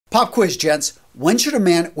Pop quiz, gents. When should a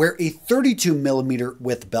man wear a 32 millimeter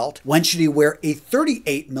width belt? When should he wear a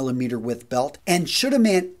 38 millimeter width belt? And should a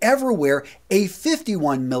man ever wear a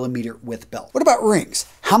 51 millimeter width belt? What about rings?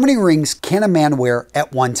 How many rings can a man wear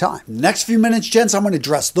at one time? Next few minutes, gents, I'm going to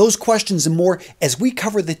address those questions and more as we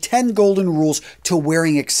cover the 10 golden rules to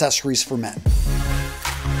wearing accessories for men.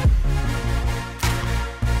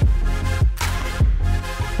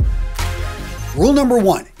 Rule number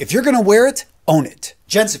one, if you're going to wear it, own it.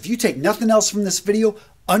 Gents, if you take nothing else from this video,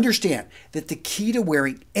 understand that the key to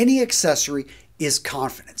wearing any accessory is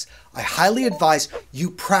confidence. I highly advise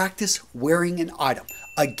you practice wearing an item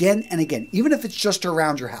again and again, even if it's just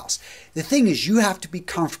around your house. The thing is, you have to be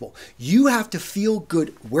comfortable. You have to feel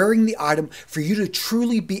good wearing the item for you to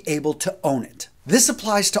truly be able to own it. This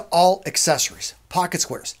applies to all accessories, pocket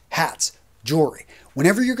squares, hats, jewelry.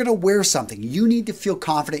 Whenever you're going to wear something, you need to feel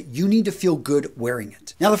confident. You need to feel good wearing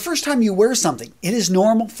it. Now, the first time you wear something, it is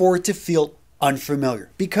normal for it to feel unfamiliar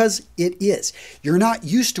because it is. You're not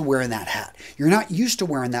used to wearing that hat. You're not used to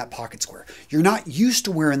wearing that pocket square. You're not used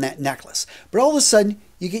to wearing that necklace. But all of a sudden,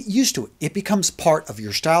 you get used to it. It becomes part of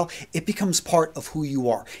your style. It becomes part of who you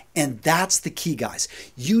are. And that's the key, guys.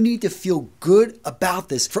 You need to feel good about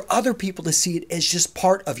this for other people to see it as just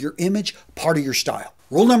part of your image, part of your style.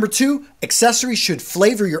 Rule number two, accessories should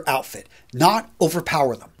flavor your outfit, not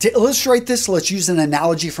overpower them. To illustrate this, let's use an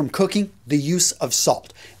analogy from cooking, the use of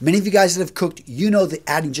salt. Many of you guys that have cooked, you know that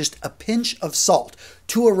adding just a pinch of salt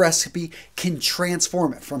to a recipe can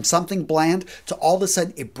transform it from something bland to all of a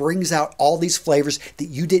sudden it brings out all these flavors that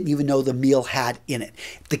you didn't even know the meal had in it.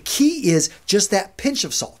 The key is just that pinch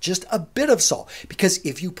of salt, just a bit of salt, because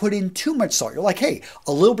if you put in too much salt, you're like, hey,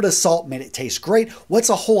 a little bit of salt made it taste great. What's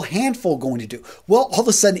a whole handful going to do? Well, all of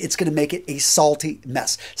a sudden it's going to make it a salty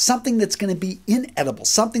mess, something that's going to be inedible,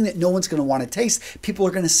 something that no one's going to want to taste. People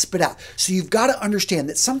are going to spit out. So you've got to understand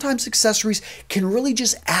that sometimes accessories can really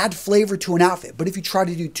just add flavor to an outfit. But if you try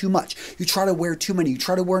to do too much, you try to wear too many, you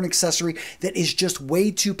try to wear an accessory that is just way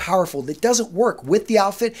too powerful, that doesn't work with the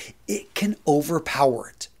outfit, it can overpower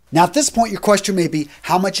it. Now, at this point, your question may be,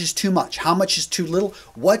 how much is too much? How much is too little?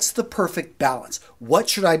 What's the perfect balance? What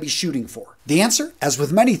should I be shooting for? The answer, as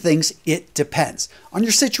with many things, it depends on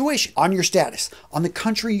your situation, on your status, on the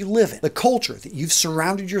country you live in, the culture that you've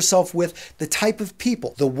surrounded yourself with, the type of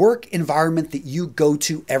people, the work environment that you go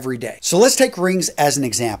to every day. So let's take rings as an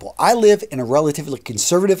example. I live in a relatively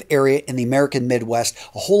conservative area in the American Midwest.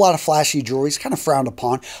 A whole lot of flashy jewelry is kind of frowned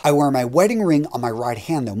upon. I wear my wedding ring on my right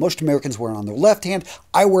hand, though. Most Americans wear it on their left hand.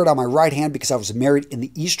 I wear it on my right hand because I was married in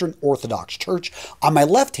the Eastern Orthodox Church. On my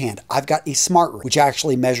left hand, I've got a smart ring, which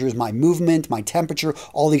actually measures my movement, my temperature,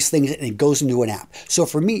 all these things, and it goes into an app. So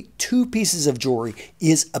for me, 2 pieces of jewelry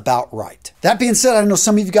is about right. That being said, I know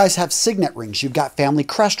some of you guys have signet rings. You've got family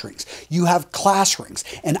crest rings. You have class rings.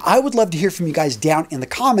 And I would love to hear from you guys down in the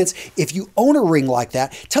comments. If you own a ring like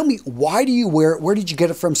that, tell me, why do you wear it? Where did you get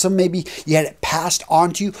it from? Some maybe you had it passed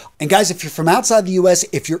on to you. And guys, if you're from outside the US,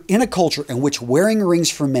 if you're in a culture in which wearing rings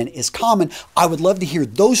for men is common, I would love to hear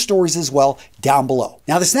those stories as well down below.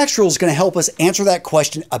 Now, this next rule is going to help us answer that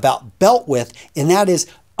question about belt width, and that is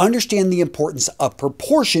understand the importance of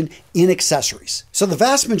proportion in accessories. So the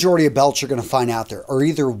vast majority of belts you're going to find out there are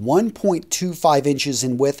either 1.25 inches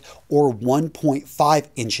in width or 1.5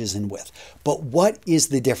 inches in width. But what is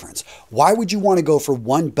the difference? Why would you want to go for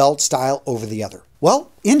one belt style over the other?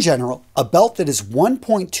 Well, in general, a belt that is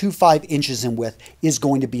 1.25 inches in width is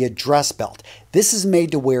going to be a dress belt. This is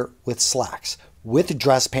made to wear with slacks, with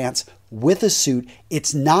dress pants, with a suit.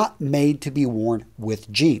 It's not made to be worn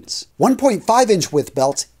with jeans. 1.5 inch width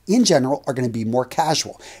belts in general are going to be more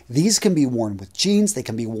casual. These can be worn with jeans, they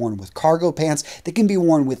can be worn with cargo pants, they can be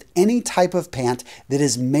worn with any type of pant that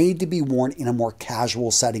is made to be worn in a more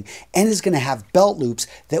casual setting and is going to have belt loops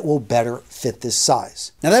that will better fit this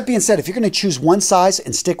size. Now, that being said, if you're going to choose one size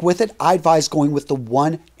and stick with it, I advise going with the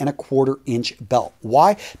 1.25 inch belt.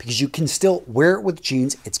 Why? Because you can still wear it with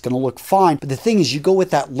jeans, it's going to look fine, but the thing is, you go with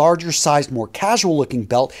that larger sized, more casual looking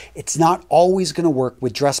belt, it's not always going to work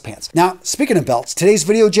with dress pants. Now, speaking of belts, today's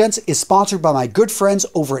video, gents, is sponsored by my good friends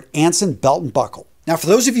over at Anson Belt and Buckle. Now, for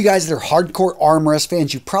those of you guys that are hardcore armrest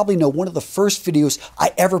fans, you probably know one of the first videos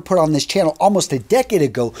I ever put on this channel almost a decade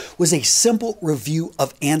ago was a simple review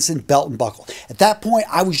of Anson Belt and Buckle. At that point,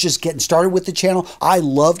 I was just getting started with the channel. I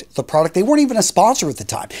loved the product. They weren't even a sponsor at the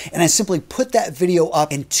time. And I simply put that video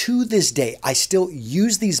up, and to this day, I still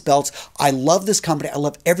use these belts. I love this company. I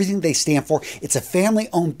love everything they stand for. It's a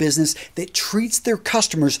family-owned business that treats their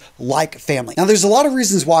customers like family. Now, there's a lot of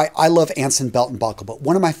reasons why I love Anson Belt and Buckle, but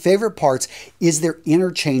one of my favorite parts is their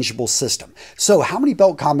interchangeable system. So how many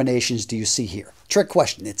belt combinations do you see here? Trick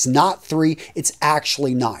question. It's not 3, it's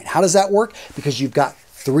actually 9. How does that work? Because you've got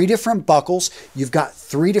 3 different buckles, you've got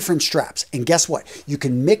 3 different straps, and guess what? You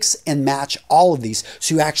can mix and match all of these,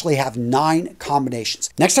 so you actually have 9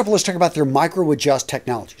 combinations. Next up, let's talk about their micro adjust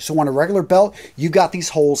technology. So on a regular belt, you've got these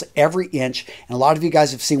holes every inch, and a lot of you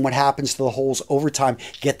guys have seen what happens to the holes over time.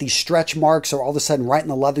 Get these stretch marks, or all of a sudden right in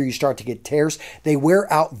the leather you start to get tears. They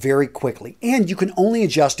wear out very quickly, and you can only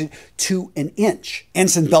adjust it to an inch.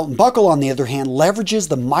 Anson Belt and Buckle, on the other hand, leverages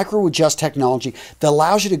the micro adjust technology that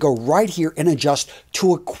allows you to go right here and adjust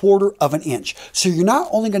to 1/4 of an inch. So you're not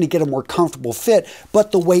only going to get a more comfortable fit,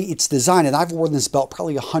 but the way it's designed, and I've worn this belt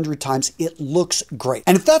probably 100 times, it looks great.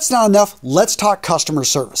 And if that's not enough, let's talk customer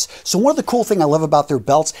service. So one of the cool things I love about their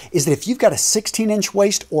belts is that if you've got a 16-inch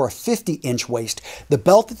waist or a 50-inch waist, the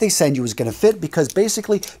belt that they send you is going to fit, because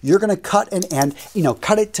basically you're going to cut an end,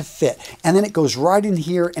 cut it to fit. And then it goes right in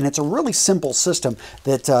here, and it's a really simple system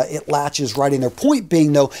that it latches right in there. Point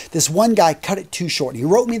being though, this one guy cut it too short. He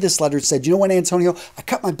wrote me this letter and said, you know what, Antonio, I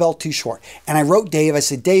cut my belt too short. And I wrote Dave, I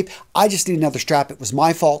said, Dave, I just need another strap. It was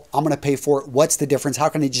my fault. I'm going to pay for it. What's the difference? How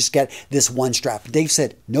can I just get this one strap? Dave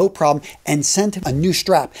said, no problem, and sent him a new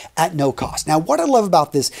strap at no cost. Now, what I love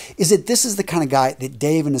about this is that this is the kind of guy that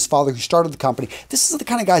Dave and his father, who started the company, this is the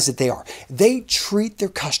kind of guys that they are. They treat their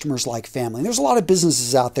customers like family. And there's a lot of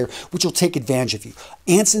businesses out there which will take advantage of you.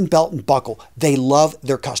 Anson Belt and Buckle, they love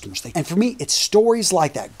their customers. And for me, it's stories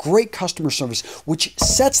like that, great customer service, which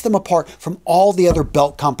sets them apart from all the other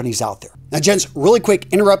belt companies out there. Now, gents, really quick,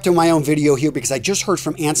 interrupting my own video here because I just heard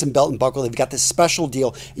from Anson Belt and Buckle. They've got this special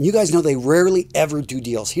deal, and you guys know they rarely ever do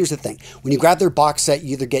deals. Here's the thing. When you grab their box set,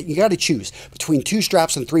 you got to choose between 2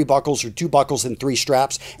 straps and 3 buckles, or 2 buckles and 3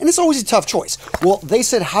 straps, and it's always a tough choice. Well, they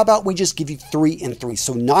said, how about we just give you 3 and 3?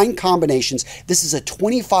 So 9 combinations. This is a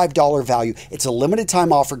 $25 value. It's a limited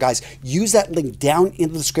time offer, guys. Use that link down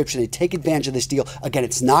in the description to take advantage of this deal. Again,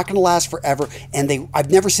 it's not going to last forever, and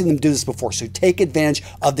I've never seen them do this before, so take advantage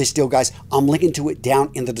of this deal, guys. I'm linking to it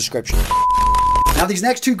down in the description. Now, these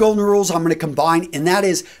next 2 golden rules I'm going to combine, and that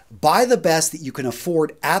is buy the best that you can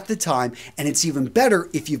afford at the time, and it's even better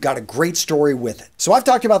if you've got a great story with it. So I've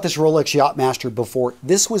talked about this Rolex Yachtmaster before.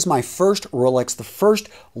 This was my first Rolex, the first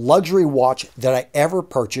luxury watch that I ever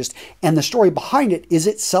purchased, and the story behind it is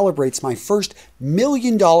it celebrates my first $1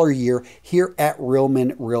 million year here at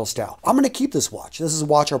Realman Real Style. I'm going to keep this watch. This is a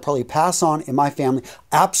watch I'll probably pass on in my family.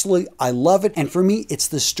 Absolutely, I love it, and for me, it's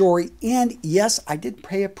the story, and yes, I did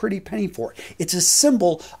pay a pretty penny for it. It's a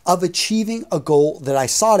symbol of achieving a goal that I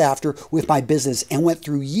sought after with my business and went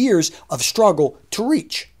through years of struggle to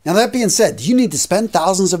reach. Now, that being said, do you need to spend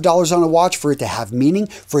thousands of dollars on a watch for it to have meaning,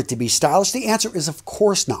 for it to be stylish? The answer is of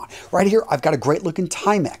course not. Right here, I've got a great looking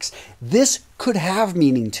Timex. This could have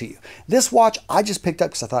meaning to you. This watch I just picked up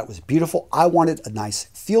because I thought it was beautiful. I wanted a nice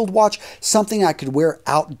field watch, something I could wear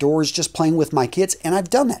outdoors just playing with my kids, and I've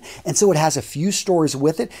done that. And so it has a few stories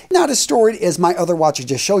with it. Not as storied as my other watch I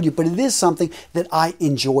just showed you, but it is something that I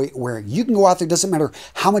enjoy wearing. You can go out there, doesn't matter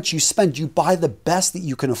how much you spend, you buy the best that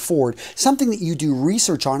you can afford, something that you do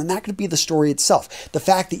research on, and that could be the story itself. The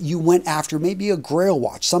fact that you went after maybe a Grail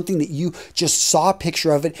watch, something that you just saw a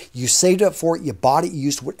picture of it, you saved up for it, you bought it, you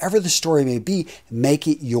used, whatever the story may be, make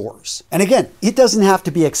it yours. And again, it doesn't have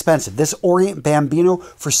to be expensive. This Orient Bambino,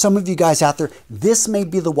 for some of you guys out there, this may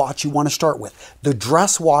be the watch you want to start with. The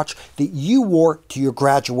dress watch that you wore to your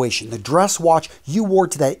graduation, the dress watch you wore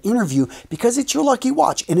to that interview because it's your lucky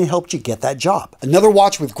watch and it helped you get that job. Another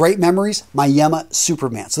watch with great memories, my Yema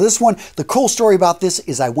Superman. So this one, the cool story about this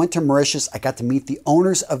is I went to Mauritius, I got to meet the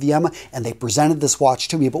owners of Yema, and they presented this watch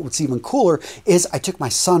to me. But what's even cooler is I took my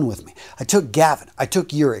son with me. I took Gavin, I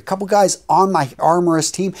took Yuri, a couple guys on my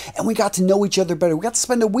armorist team, and we got to know each other better. We got to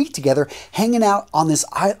spend a week together hanging out on this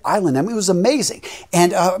island. I mean, it was amazing.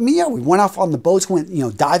 And yeah, we went off on the boats, went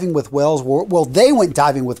diving with whales. Well, they went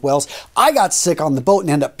diving with whales. I got sick on the boat and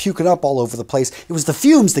ended up puking up all over the place. It was the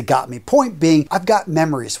fumes that got me. Point being, I've got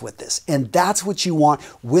memories with this, and that's what you want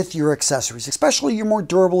with your accessories, especially your more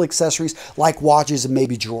durable accessories like watches and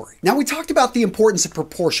maybe jewelry. Now, we talked about the importance of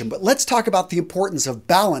proportion, but let's talk about the importance of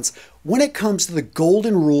balance when it comes to the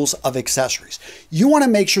golden rules of accessories. You want to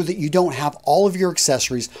make sure that you don't have all of your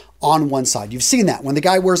accessories on one side. You've seen that when the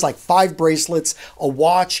guy wears like 5 bracelets, a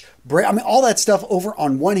watch, I mean, all that stuff over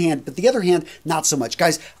on one hand, but the other hand, not so much.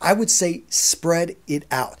 Guys, I would say spread it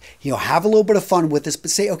out. Have a little bit of fun with this,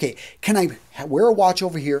 but say, okay, can I wear a watch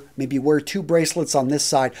over here, maybe wear 2 bracelets on this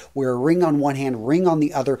side, wear a ring on one hand, ring on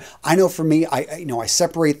the other. I know for me, I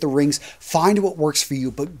separate the rings. Find what works for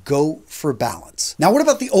you, but go for balance. Now, what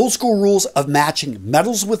about the old school rules of matching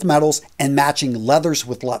metals with metals and matching leathers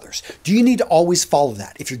with leathers? Do you need to always follow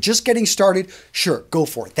that? If you're just getting started, sure, go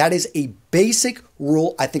for it. That is a basic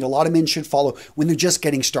rule I think a lot of men should follow when they're just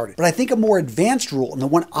getting started. But I think a more advanced rule, and the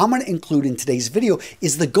one I'm going to include in today's video,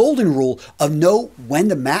 is the golden rule of know when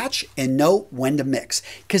to match and know when to mix.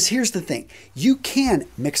 Because here's the thing, you can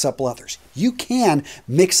mix up leathers. You can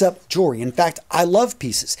mix up jewelry. In fact, I love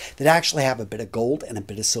pieces that actually have a bit of gold and a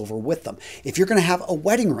bit of silver with them. If you're going to have a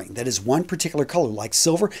wedding ring that is one particular color like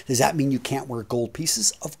silver, does that mean you can't wear gold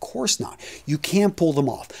pieces? Of course not. You can pull them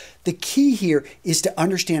off. The key here is to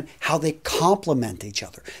understand how they complement each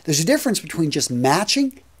other. There's a difference between just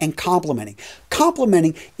matching and complementing.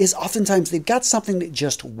 Complementing is oftentimes they've got something that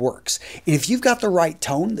just works. And if you've got the right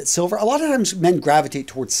tone, that silver, a lot of times men gravitate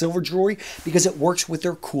towards silver jewelry because it works with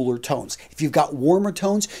their cooler tones. If you've got warmer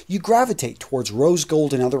tones, you gravitate towards rose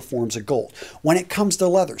gold and other forms of gold. When it comes to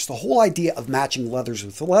leathers, the whole idea of matching leathers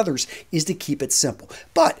with leathers is to keep it simple.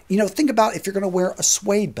 But, think about if you're going to wear a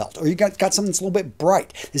suede belt or you got something that's a little bit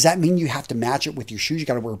bright. Does that mean you have to match it with your shoes? You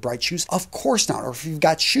got to wear bright shoes? Of course not. Or if you've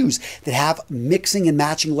got shoes that have mixing and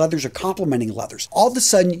matching leathers or complementing leathers, all of a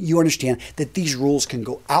sudden you understand that these rules can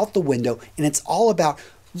go out the window, and it's all about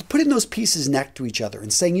putting those pieces next to each other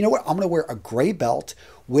and saying, you know what, I'm going to wear a gray belt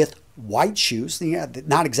with white shoes,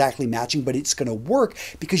 not exactly matching, but it's going to work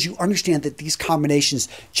because you understand that these combinations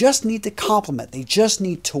just need to complement. They just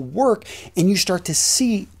need to work, and you start to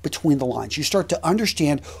see between the lines. You start to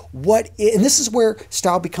understand and this is where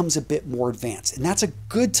style becomes a bit more advanced. And that's a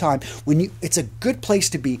good time it's a good place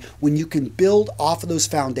to be when you can build off of those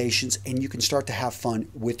foundations and you can start to have fun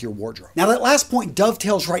with your wardrobe. Now, that last point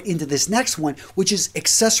dovetails right into this next one, which is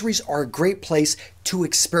accessories are a great place to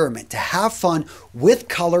experiment, to have fun with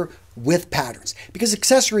color, with patterns. Because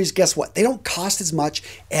accessories, guess what? They don't cost as much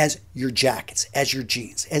as your jackets, as your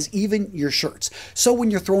jeans, as even your shirts. So when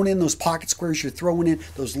you're throwing in those pocket squares, you're throwing in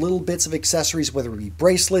those little bits of accessories, whether it be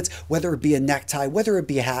bracelets, whether it be a necktie, whether it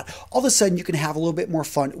be a hat, all of a sudden you can have a little bit more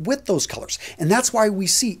fun with those colors. And that's why we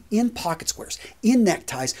see in pocket squares, in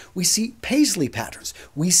neckties, we see paisley patterns,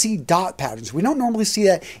 we see dot patterns. We don't normally see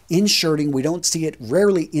that in shirting. We don't see it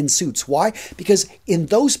rarely in suits. Why? Because in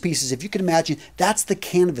those pieces, if you can imagine, that's the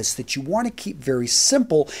canvas that you want to keep very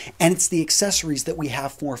simple, and it's the accessories that we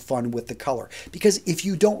have more fun with the color. Because if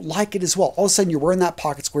you don't like it as well, all of a sudden you're wearing that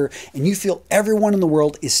pocket square and you feel everyone in the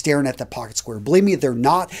world is staring at that pocket square. Believe me, they're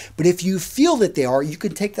not, but if you feel that they are, you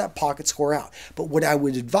can take that pocket square out. But what I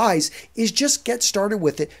would advise is just get started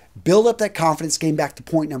with it, build up that confidence, getting back to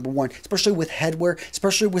point number one, especially with headwear,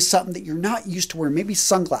 especially with something that you're not used to wearing, maybe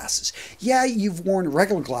sunglasses. Yeah, you've worn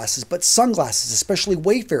regular glasses, but sunglasses, especially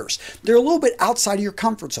wayfarers, they're a little bit outside of your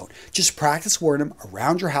comfort zone. Just practice wearing them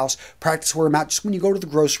around your house, practice wearing them out just when you go to the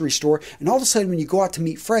grocery store, and all of a sudden when you go out to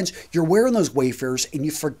meet friends, you're wearing those wayfarers and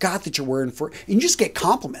you forgot that you're wearing and you just get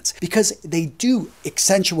compliments because they do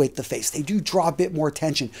accentuate the face. They do draw a bit more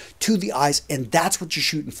attention to the eyes, and that's what you're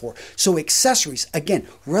shooting for. So accessories, again,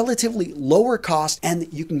 relatively lower cost,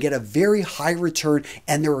 and you can get a very high return,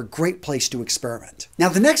 and they're a great place to experiment. Now,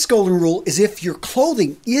 the next golden rule is if your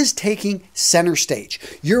clothing is taking center stage,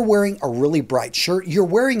 you're wearing a really bright shirt, you're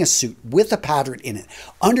wearing a suit with a pattern in it,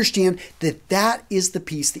 understand that that is the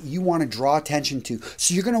piece that you want to draw attention to.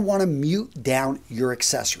 So you're going to want to mute down your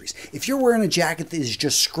accessories. If you're wearing a jacket that is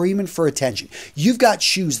just screaming for attention, you've got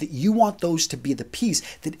shoes that you want those to be the piece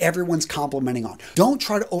that everyone's complimenting on. Don't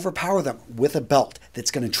try to overpower them with a belt that's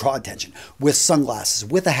going to draw attention, with sunglasses,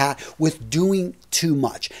 with a hat, with doing too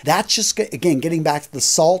much. That's just, again, getting back to the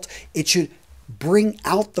salt. It should bring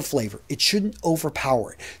out the flavor. It shouldn't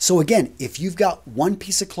overpower it. So again, if you've got one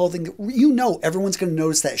piece of clothing that you know everyone's going to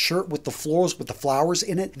notice, that shirt with the florals, with the flowers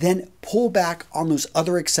in it, then pull back on those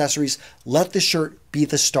other accessories. Let the shirt be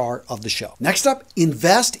the star of the show. Next up,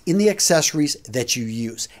 invest in the accessories that you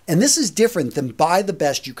use. And this is different than buy the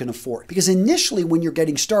best you can afford, because initially when you're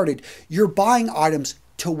getting started, you're buying items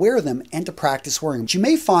to wear them and to practice wearing them. But you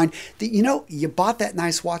may find that, you bought that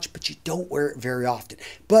nice watch, but you don't wear it very often.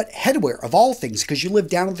 But headwear, of all things, because you live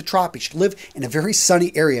down in the tropics, you live in a very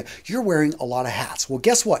sunny area, you're wearing a lot of hats. Well,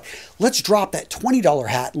 guess what? Let's drop that $20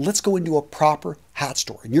 hat and let's go into a proper hat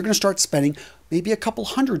store. And you're going to start spending maybe a couple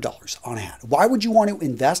 $100s on a hat. Why would you want to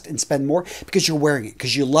invest and spend more? Because you're wearing it,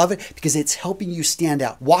 because you love it, because it's helping you stand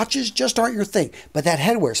out. Watches just aren't your thing, but that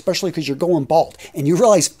headwear, especially because you're going bald and you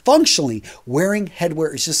realize functionally wearing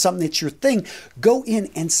headwear is just something that's your thing, go in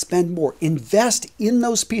and spend more. Invest in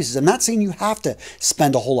those pieces. I'm not saying you have to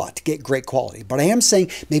spend a whole lot to get great quality, but I am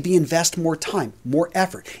saying maybe invest more time, more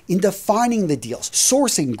effort in defining the deals,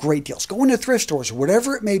 sourcing great deals, going to thrift stores,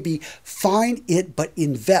 whatever it may be, find it, but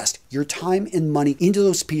invest your time and money into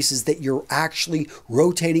those pieces that you're actually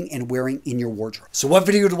rotating and wearing in your wardrobe. So what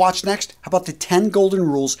video to watch next? How about the 10 golden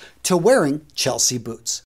rules to wearing Chelsea boots?